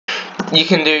You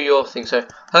can do your thing. So,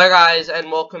 hello guys, and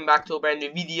welcome back to a brand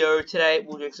new video. Today,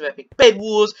 we're doing some epic Bed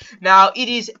Wars. Now, it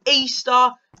is Easter,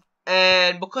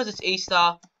 and because it's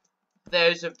Easter,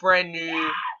 there's a brand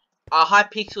new,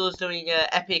 Hypixel is doing an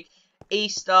epic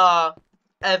Easter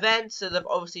event. So they've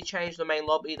obviously changed the main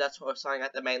lobby. That's what I was saying,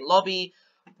 at the main lobby,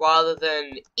 rather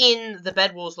than in the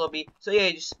Bed Wars lobby. So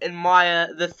yeah, just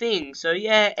admire the thing. So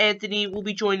yeah, Anthony will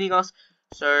be joining us.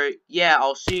 So yeah,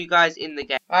 I'll see you guys in the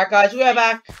game. Alright guys, we are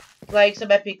back playing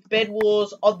some epic Bed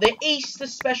Wars on the Easter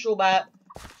special map.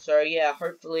 So yeah,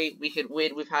 hopefully we can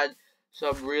win. We've had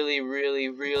some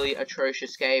really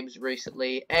atrocious games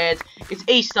recently, and it's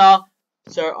Easter,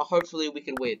 so hopefully we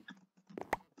can win.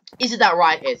 Isn't that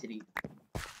right, Anthony?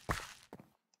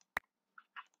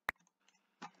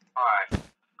 Alright.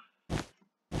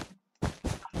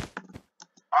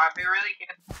 Alright, be really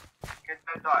careful.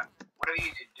 Don't die. Whatever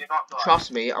you do not die.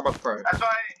 Trust me, I'm a pro. That's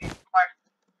why it's like,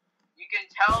 you can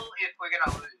tell if we're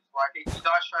gonna lose. Like, if you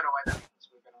die straight away, that means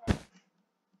we're gonna...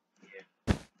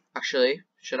 Yeah. Actually,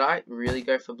 should I really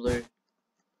go for blue?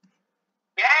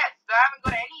 Yes! I haven't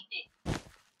got anything!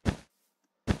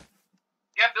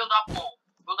 Yeah, build up more.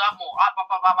 Build up more.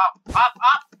 Up!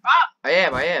 I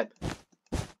am. Alright,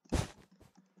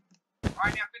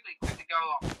 now quickly go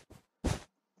along.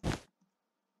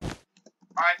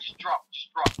 Alright, just drop.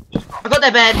 I got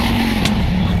that bed!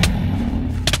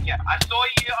 Yeah, I saw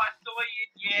you,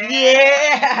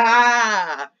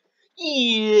 yeah!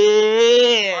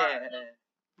 Yeah!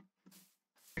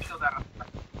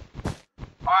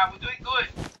 Alright, we're doing good.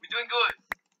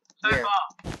 So Yeah. far.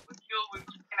 We're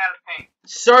taken out of pain.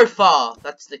 So far,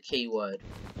 that's the key word.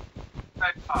 So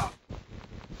far.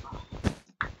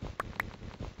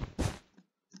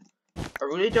 I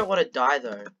really don't want to die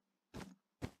though.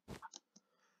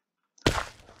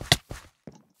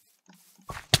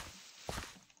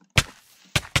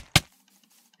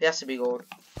 He has to be gold.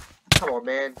 Come on,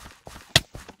 man.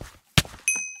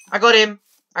 I got him.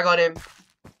 Yeah!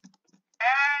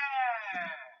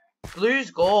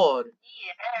 Blue's gold.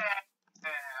 Yeah!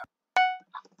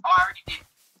 Oh, I already did.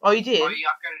 Oh, you did? Oh, you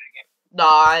upgraded it again. No,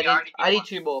 I need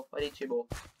two more. Alright,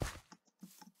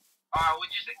 we'll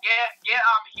just get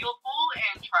heal pool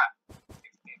and trap.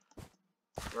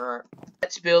 Alright.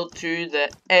 Let's build to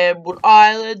the Emerald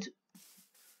Island.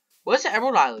 Where's the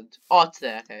Emerald Island? Oh, it's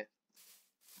there, okay.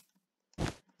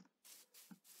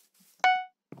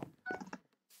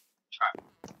 Trap.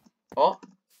 Oh.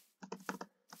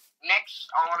 Next,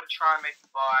 I want to try and maybe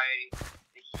buy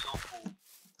the heal pool.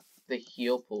 The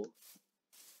heal pool.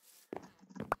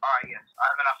 Alright, yes. I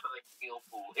have enough for the heal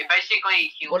pool. It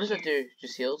basically heals. What does it you. do?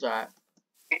 Just heals? Alright.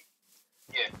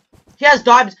 Yeah. He has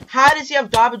diamonds. How does he have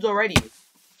diamonds already?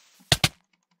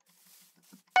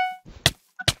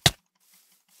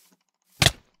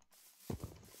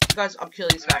 Guys, I'm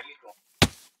killing this guy.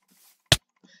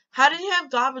 How did he have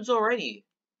diamonds already?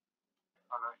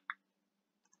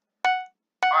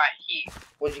 Alright, here.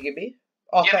 What did you give me?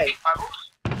 Oh, Do you have okay. big pebbles?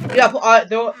 Yeah,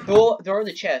 they're on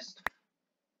the chest.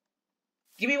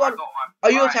 Give me I one. got one.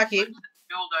 Are you Alright, attacking? let's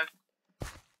build a...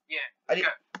 Yeah.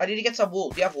 I need to get some wool.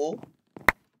 Do you have wool?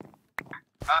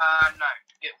 No.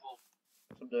 Get wool.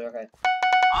 Okay.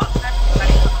 I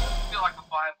feel like a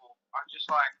fireball. I'm just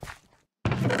like...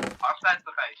 I'll stand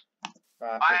the base.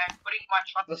 Right, I am putting my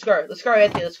trust... let's go,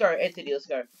 Anthony. Let's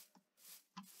go. Alright.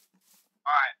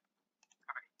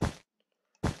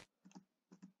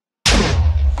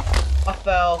 I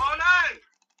fell. Oh no!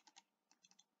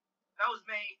 That was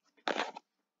me.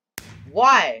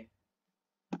 Why?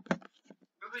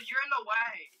 Because you're in the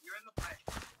way.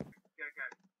 Go.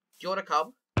 Do you want to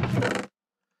come?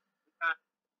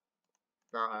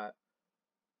 Alright.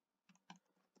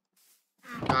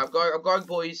 I'm going,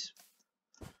 boys.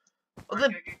 Oh, Go.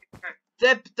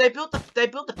 they built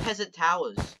the peasant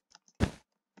towers.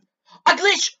 I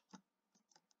glitched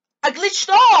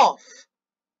off.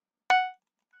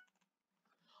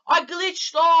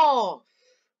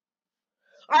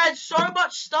 I had so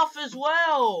much stuff as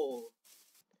well.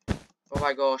 Oh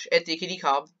my gosh, Anthony, can you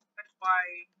come? That's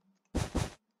why... I'm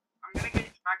gonna get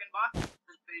a dragon buff.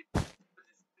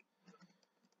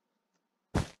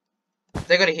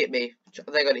 They're gonna hit me.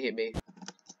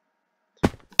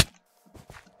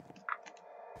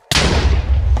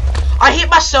 I hit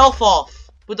myself off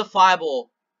with the fireball.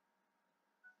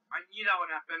 I knew that would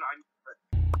happen.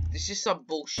 This is some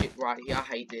bullshit right here. I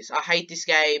hate this. I hate this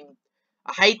game.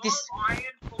 I hate this. Iron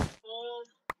for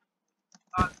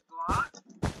 4 glass?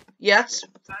 Yeah, that's... Are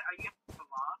you having a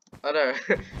laugh? I know.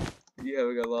 You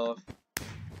having a laugh. That's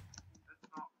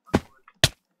not good.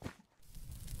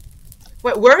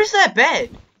 Wait, where is their bed?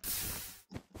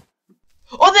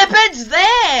 Oh, their bed's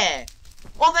there!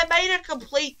 Well, they made a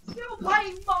complete. Still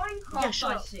playing Minecraft. Yeah,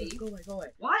 shut I up. see. Go away, go away.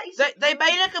 Why is They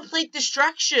made a complete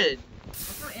distraction. I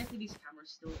thought Anthony's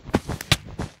camera's still.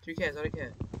 Who cares? I don't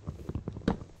care.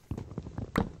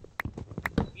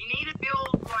 You need to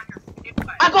build like a skip base.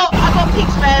 I got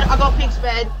pig's bed. I got pig's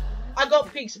bed. I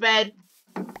got pig's bed.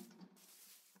 Yes,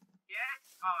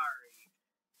 Ari.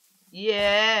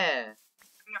 Yeah.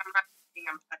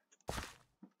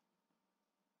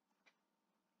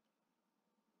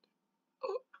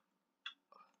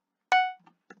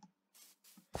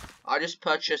 I just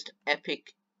purchased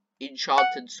epic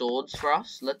enchanted swords for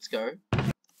us. Let's go.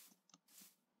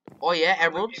 Oh yeah,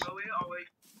 emeralds.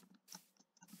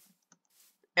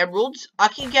 Emeralds. I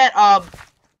can get can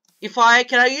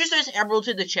I use those emeralds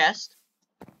in the chest?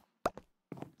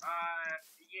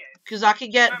 Yeah. Cause I can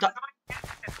get.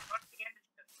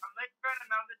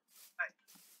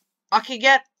 I can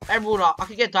get emerald. I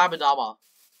can get diamond armor.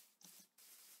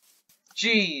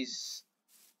 Jeez.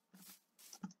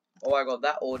 Oh my god,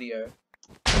 that audio.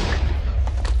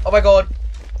 Oh my god.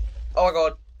 Oh my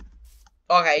god.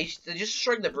 Okay, they're just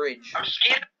destroying the bridge. I'm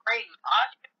scared of green. I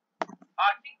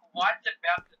think White's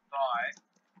about to die.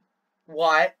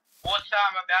 White. Also,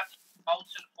 I'm about to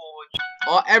molten forge.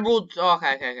 Oh, emerald. Oh,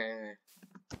 okay.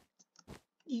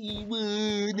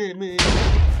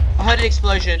 I heard an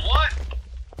explosion. What?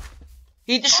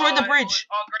 He destroyed the bridge.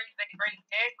 Oh, green's there. Green's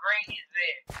there. Green is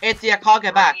there. Anthony, I can't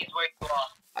get back. Green is where you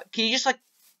are. Can you just like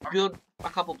build a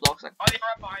couple blocks? Like... Oh, they're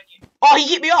right behind you. Oh, he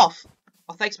hit me off.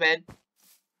 Oh, thanks, man.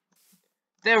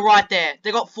 They're right there.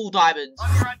 They got full diamonds.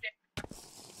 Oh, they're right there.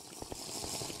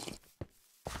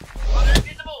 Oh, they're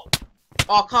invisible.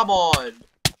 Oh, come on.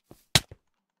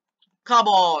 Come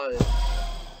on.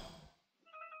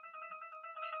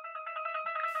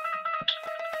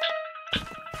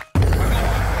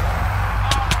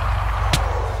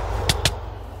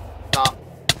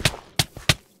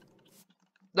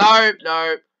 No. No.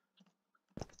 I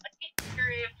get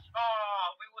curious.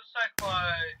 Oh, we were so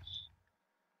close.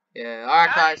 Yeah,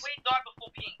 alright guys. We died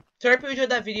before pink. So I hope you enjoyed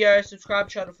that video. Subscribe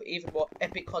to the channel for even more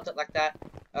epic content like that.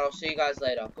 And I'll see you guys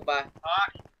later. Goodbye.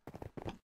 Alright.